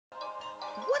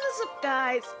What's up,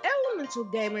 guys? Elemental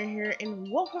Gamer here, and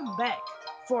welcome back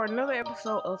for another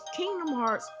episode of Kingdom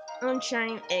Hearts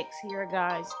Unchained X here,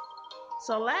 guys.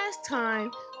 So last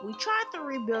time we tried to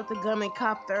rebuild the gummy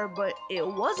copter, but it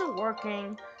wasn't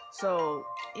working, so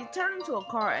it turned into a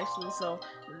car actually. So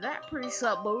that pretty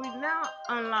sucked. But we now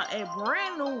unlock a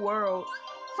brand new world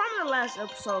from the last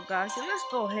episode, guys. So let's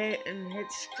go ahead and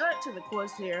head straight to the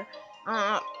quest here.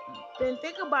 Been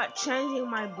thinking about changing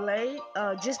my blade,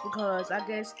 just because I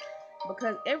guess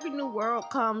because every new world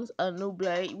comes a new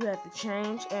blade we have to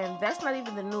change, and that's not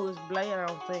even the newest blade, I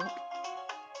don't think.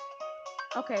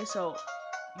 Okay, so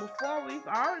before we've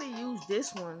already used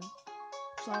this one,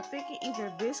 so I'm thinking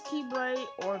either this keyblade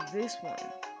or this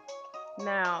one.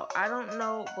 Now I don't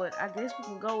know, but I guess we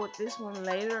can go with this one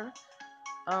later.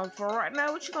 For right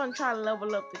now, we're just gonna try to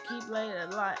level up the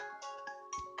keyblade a lot.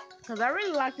 Cause I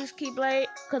really like this keyblade,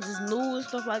 cause it's new and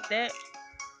stuff like that.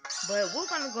 But we're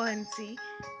gonna go ahead and see.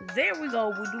 There we go.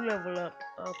 We do level up.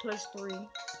 +3.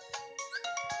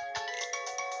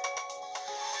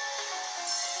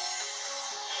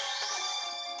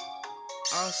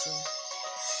 Awesome.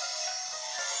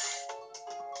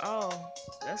 Oh,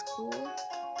 that's cool.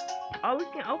 Oh, we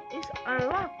can open. It's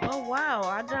unlocked. Oh wow!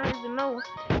 I don't even know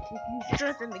if you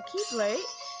strengthen the keyblade,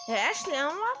 it actually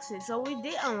unlocks it. So we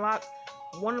did unlock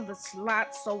one of the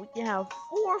slots, so we can have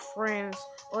 4 friends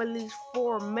or at least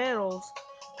 4 medals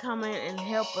come in and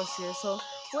help us here. So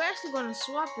we're actually going to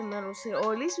swap the medals here,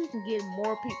 or at least we can get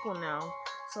more people now.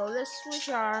 So let's switch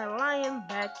our lion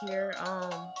back here.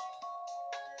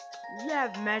 We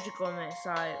have magic on that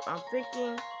side. I'm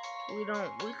thinking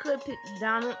we could pick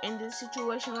Donald in this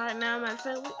situation right now. Matter of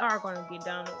fact, we are gonna get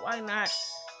Donald. Why not?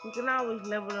 We can always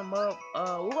level him up.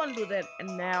 We're gonna do that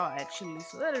now actually,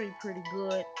 so that'll be pretty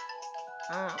good.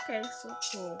 Okay, so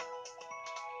cool.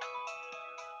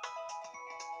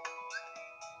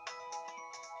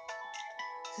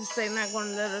 Since they're not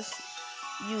gonna let us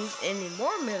use any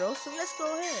more medals, so let's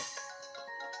go ahead.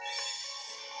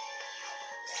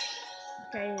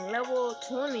 Okay, level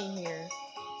 20 here.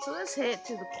 So let's head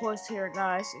to the quest here,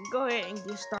 guys, and go ahead and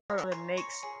get started on the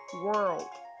next world.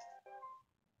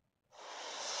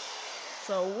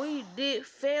 So we did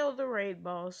fail the raid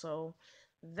boss, so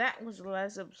that was the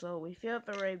last episode. We failed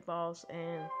the raid boss,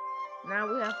 and now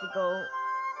we have to go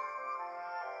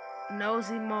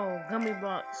Nosy Mo, Gummy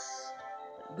Blocks,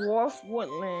 Dwarf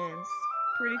Woodlands.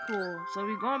 Pretty cool. So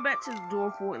we're going back to the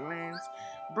Dwarf Woodlands,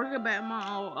 bringing back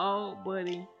my old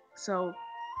buddy. So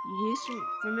you hear some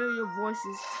familiar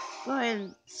voices. Go ahead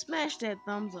and smash that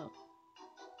thumbs up.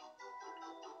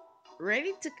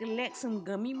 Ready to collect some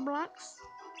gummy blocks?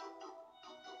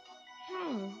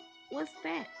 What's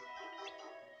that?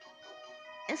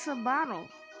 It's a bottle,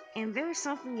 and there's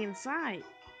something inside.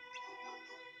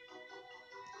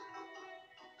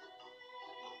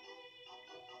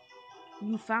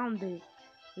 You found a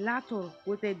lattle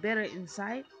with a letter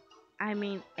inside? I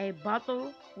mean, a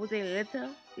bottle with a letter?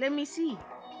 Let me see.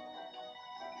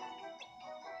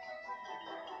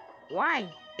 Why?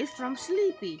 It's from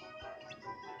Sleepy.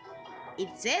 It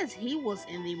says he was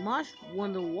in the marsh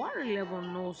when the water level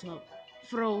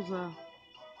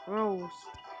rose.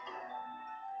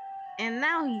 And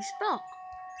now he's stuck.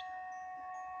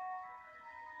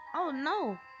 Oh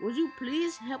no, would you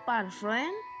please help our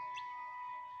friend?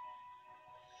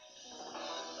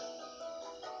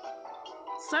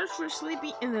 Search for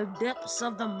Sleepy in the depths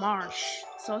of the marsh.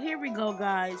 So here we go,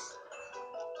 guys.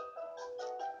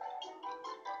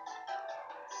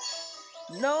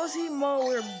 Nosy Mo,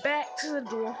 we're back to the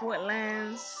Dwarf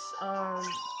Wetlands.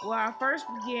 Where I first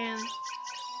began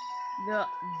the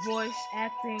voice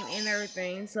acting and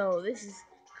everything. So this is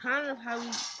kind of how we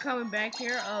coming back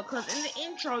here. Cause in the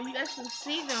intro you actually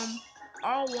see them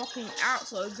all walking out.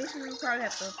 So eventually we probably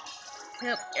have to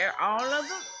help all of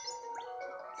them.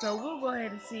 So we'll go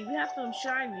ahead and see. We have some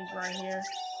shinies right here.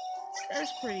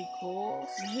 That's pretty cool.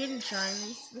 Some hidden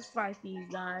shinies. Let's fight these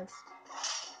guys.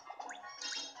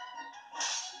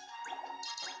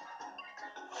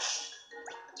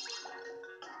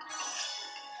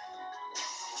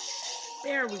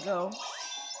 There we go.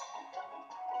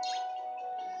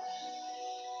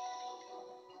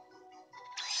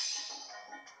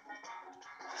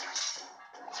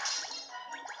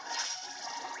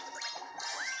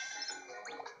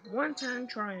 One-time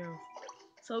triumph.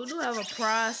 So we do have a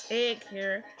prize egg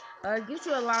here. It gives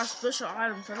you a lot of special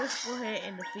items. So let's go ahead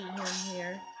and defeat him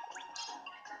here.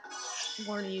 I'm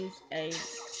going to use a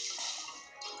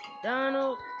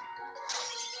Donald.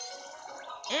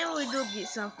 And we do get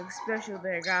something special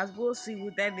there, guys. We'll see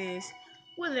what that is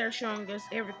when they're showing us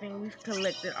everything we've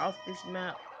collected off this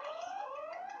map.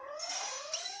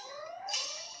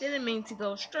 Didn't mean to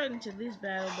go straight into this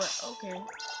battle, but okay.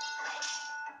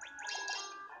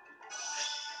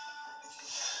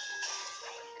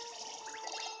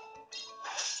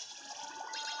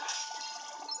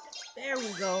 There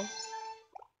we go.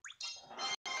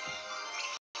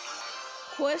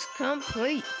 Quest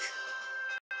complete.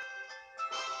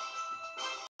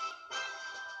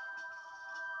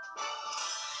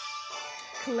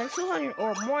 Collect 200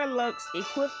 or more Lux,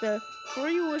 equip the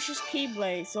 3 Wishes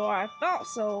Keyblade. So I thought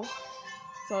so.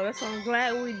 So that's why I'm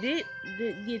glad we did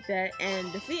get that.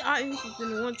 And defeat all enemies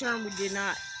within one turn we did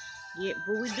not get.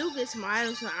 But we do get some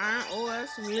items, some iron ore,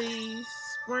 some leaves,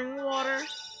 spring water,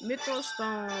 mithril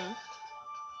stone.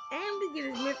 And we get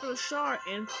his mithril shard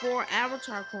and 4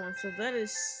 avatar coins. So that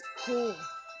is cool.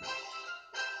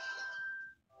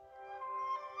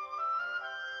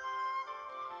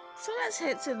 So let's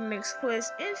head to the next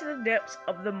quest, Into the Depths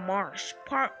of the Marsh,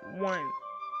 Part 1.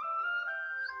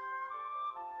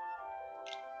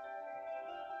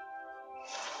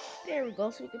 There we go,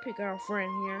 so we can pick our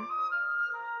friend here.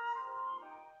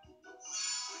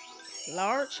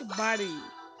 Large body.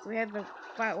 So we have to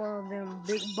fight one of them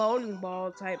big bowling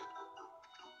ball type.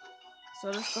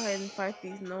 So let's go ahead and fight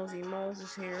these nosy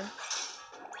Moses here.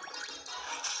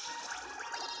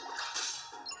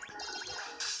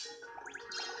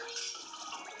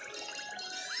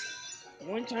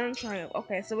 One turn triumph.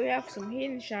 Okay, so we have some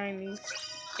hidden shinies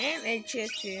and a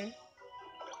chest here.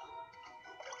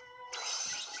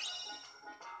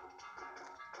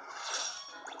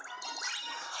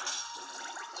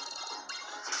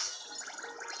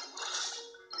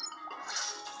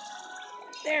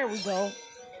 There we go.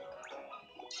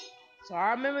 So I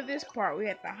remember this part. We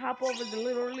had to hop over the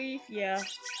little leaf. Yeah.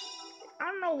 I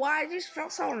don't know why it just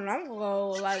felt so long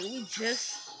ago. Like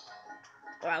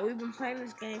we've been playing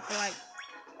this game for like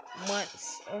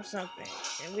months or something.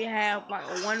 And we have like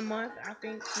 1 month, I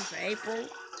think, since April.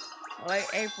 Late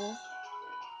April.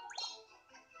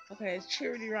 Okay, it's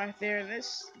Charity right there.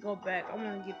 Let's go back. I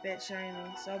want to get that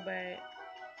shiny so bad.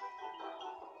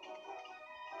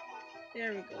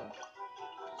 There we go.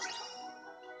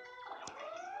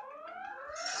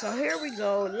 So here we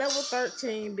go. Level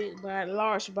 13, big body,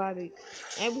 large body.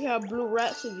 And we have Blue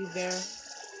Rhapsody there.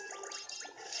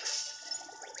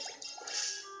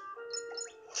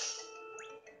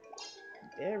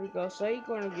 There we go. So you're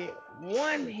going to get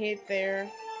 1 hit there.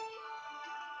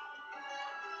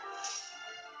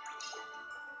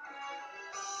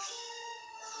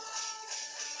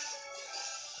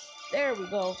 There we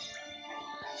go.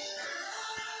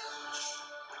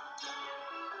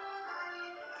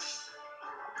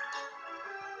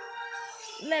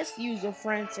 Let's use a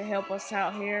friend to help us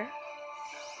out here.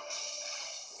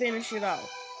 Finish it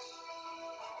off.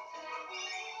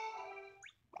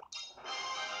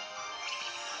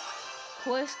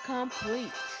 Quest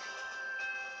complete.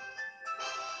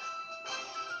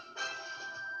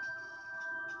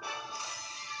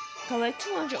 Collect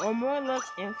 200 or more Lux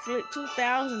and inflict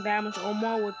 2,000 damage or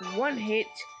more with 1 hit.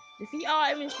 Defeat all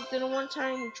enemies within 1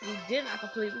 turn, which we did not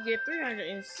complete. We get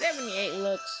 378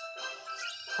 Lux.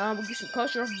 We get some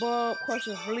Culture of Bulb,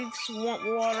 Culture of Leaf, Swamp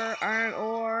Water, Iron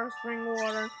Ore, Spring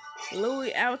Water,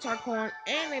 Louis Avatar Coin,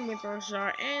 and a Mythos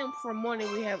Shard. And for money,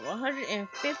 we have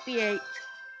 158.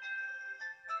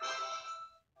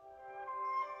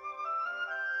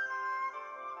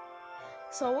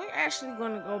 So we're actually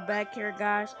going to go back here,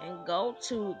 guys, and go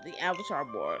to the avatar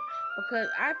board because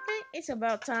I think it's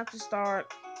about time to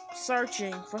start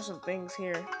searching for some things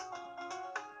here.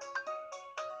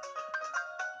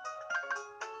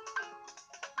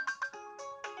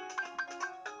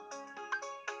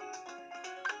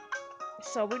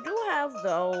 So we do have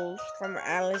those from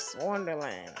Alice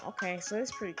Wonderland. Okay, so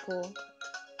it's pretty cool.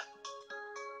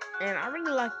 And I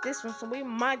really like this one, so we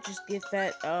might just get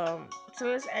that. So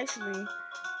let's actually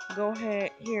go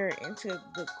ahead here into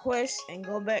the quest and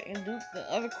go back and do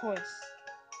the other quests.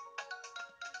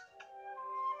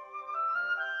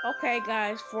 Okay,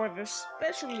 guys, for the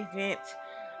special event,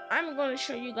 I'm going to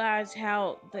show you guys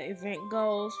how the event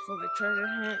goes for the treasure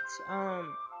hunt.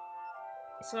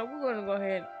 So we're going to go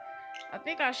ahead. I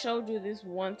think I showed you this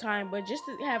one time, but just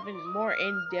to have it more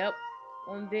in depth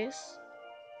on this.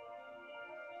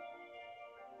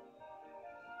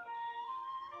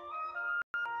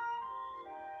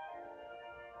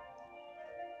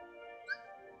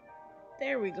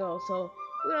 There we go. So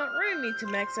we don't really need to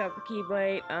max out the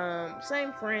Keyblade.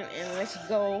 Same friend, and let's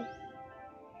go.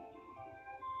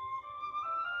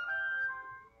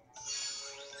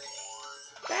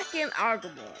 Back in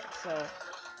Argomore. So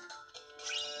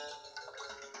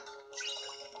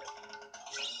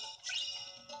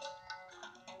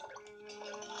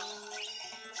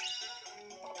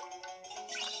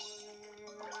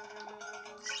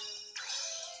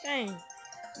Dang,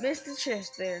 missed the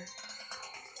chest there.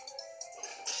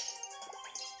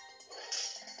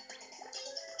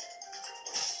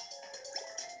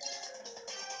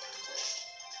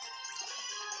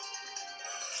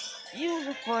 Use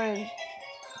a friend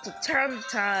to turn the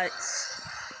tides.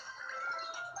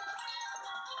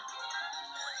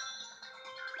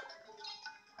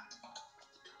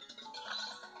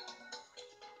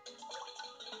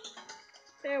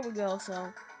 There we go.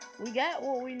 So we got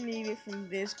what we needed from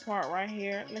this part right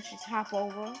here. Let's just hop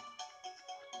over.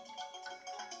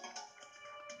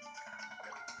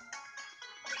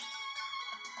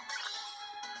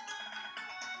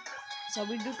 So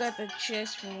we do got the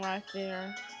chest from right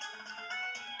there.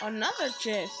 Another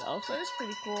chest. Oh, so that's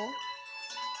pretty cool.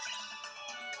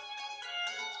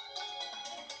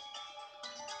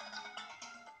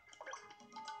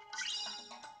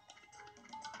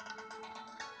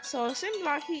 So it seems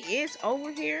like he is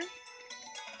over here.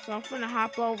 So I'm gonna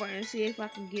hop over and see if I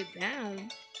can get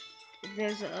down. If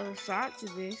there's an other side to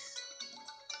this.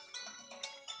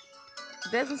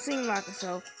 Doesn't seem like it,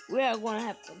 so we are gonna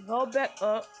have to go back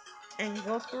up and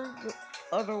go through the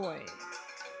other way.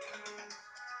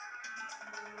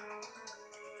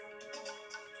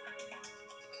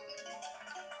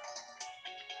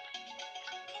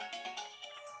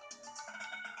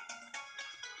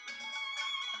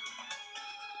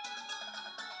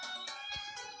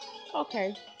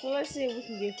 Okay, so let's see if we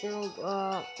can get through.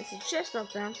 It's a chest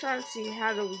up there. I'm trying to see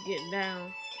how do we get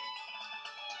down.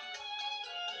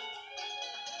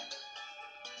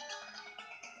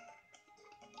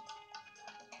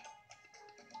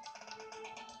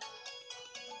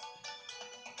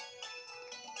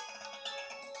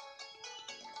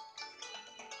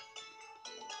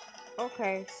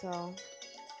 Okay, so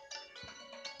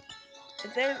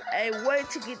if there's a way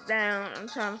to get down, I'm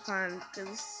trying to find it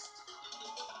because.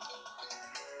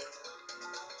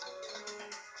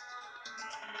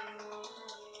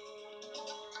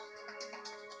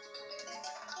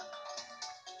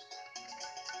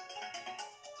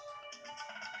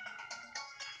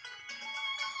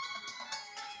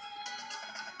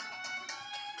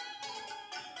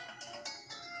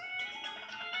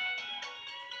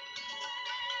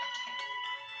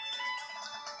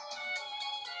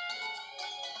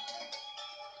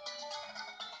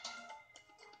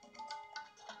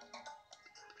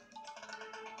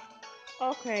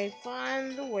 Okay,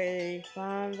 find the way,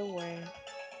 find the way.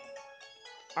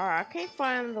 Alright, I can't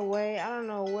find the way. I don't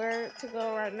know where to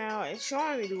go right now. It's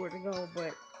showing me where to go,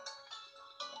 but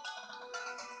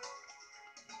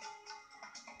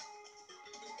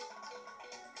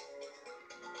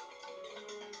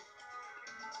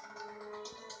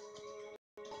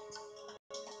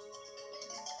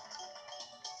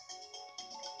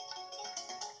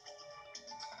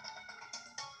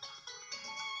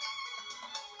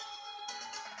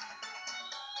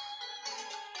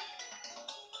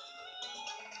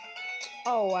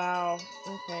oh wow.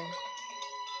 Okay.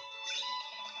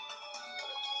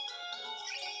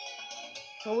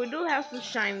 So we do have some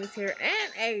shinies here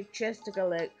and a chest to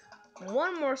collect.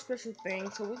 One more special thing,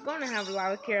 so we're gonna have a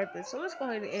lot of characters. So let's go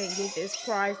ahead and get this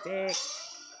prize tag.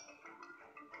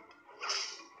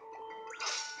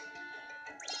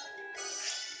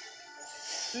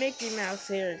 Mickey Mouse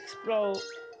here, explode.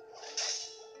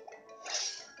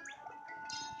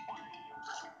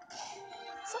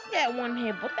 So I got one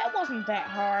hit, but that wasn't that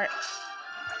hard.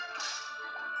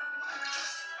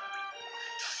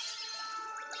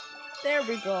 There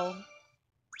we go.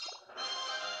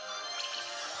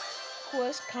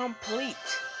 Quest complete.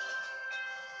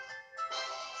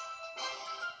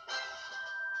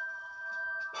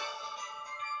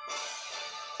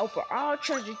 Open all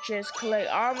treasure chests, collect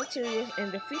all materials,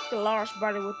 and defeat the large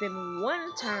body within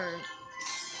one turn.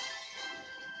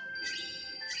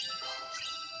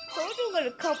 So we do get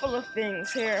a couple of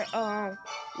things here.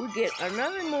 We get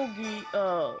another Moogie,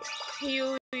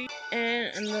 Huey,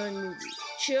 and another Moogie,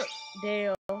 Chip,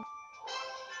 Dale.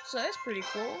 So that's pretty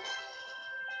cool.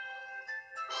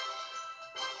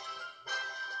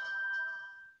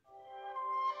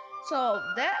 So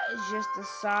that is just the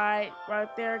side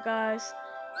right there, guys.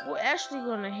 We're actually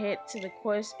gonna head to the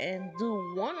quest and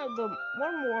do one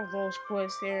more of those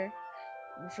quests here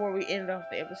before we end off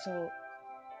the episode.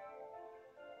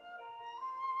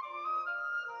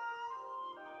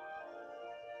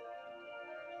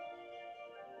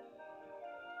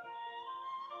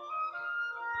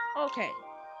 Okay.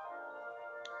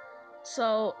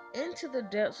 So into the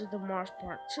depths of the Marsh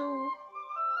Part 2.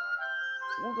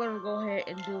 We're gonna go ahead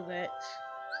and do that.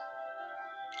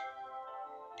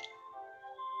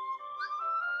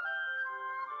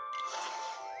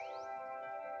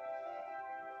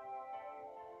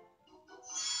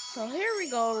 So here we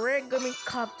go, red gummy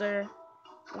copter.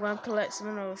 We're gonna collect some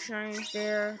of those shines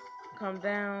there. Come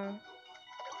down.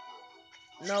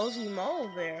 Nosy mole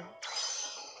there.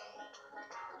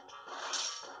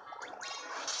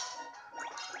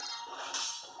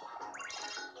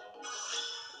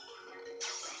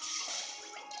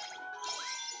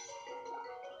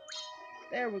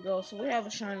 There we go. So we have a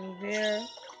shiny there.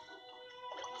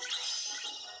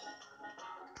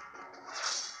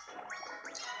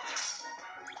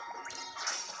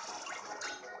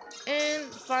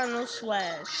 And final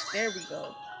slash. There we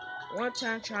go. One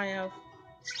time triumph.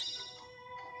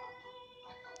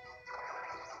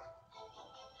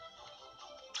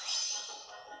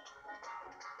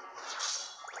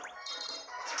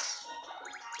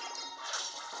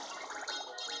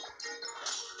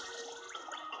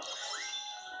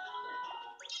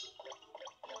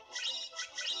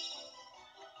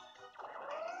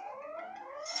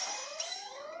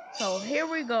 So here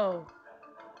we go.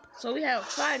 So we have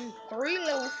fighting 3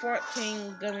 level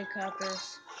 14 gummy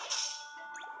coppers.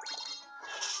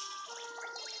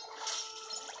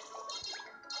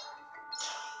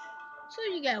 So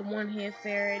you got one hit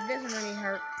fairy. It doesn't really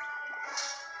hurt.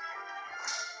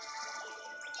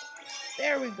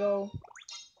 There we go.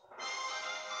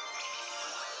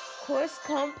 Quest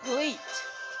complete.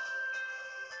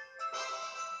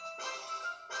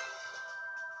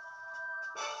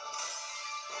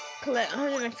 Collect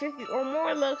 150 or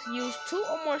more looks, use 2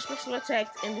 or more special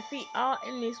attacks, and defeat all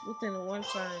enemies within one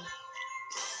turn.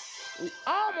 We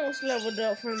almost leveled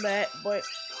up from that, but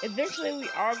eventually we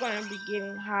are going to be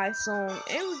getting high soon.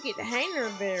 And we get the hanger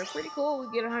there. Pretty cool.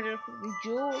 We get 150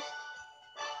 jewels.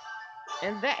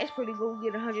 And that is pretty cool. We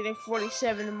get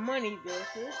 147 money there.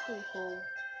 So that's pretty cool.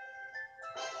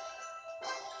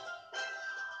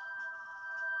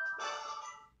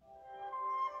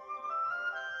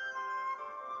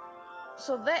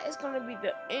 So that is going to be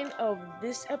the end of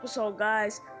this episode,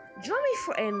 guys. Join me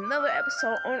for another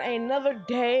episode on another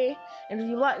day. And if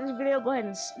you like this video, go ahead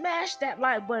and smash that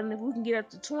like button. If we can get up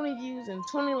to 20 views and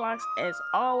 20 likes, as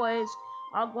always,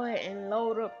 I'll go ahead and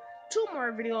load up 2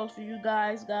 more videos for you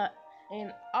guys.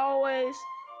 And always,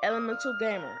 Elemental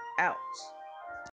Gamer out.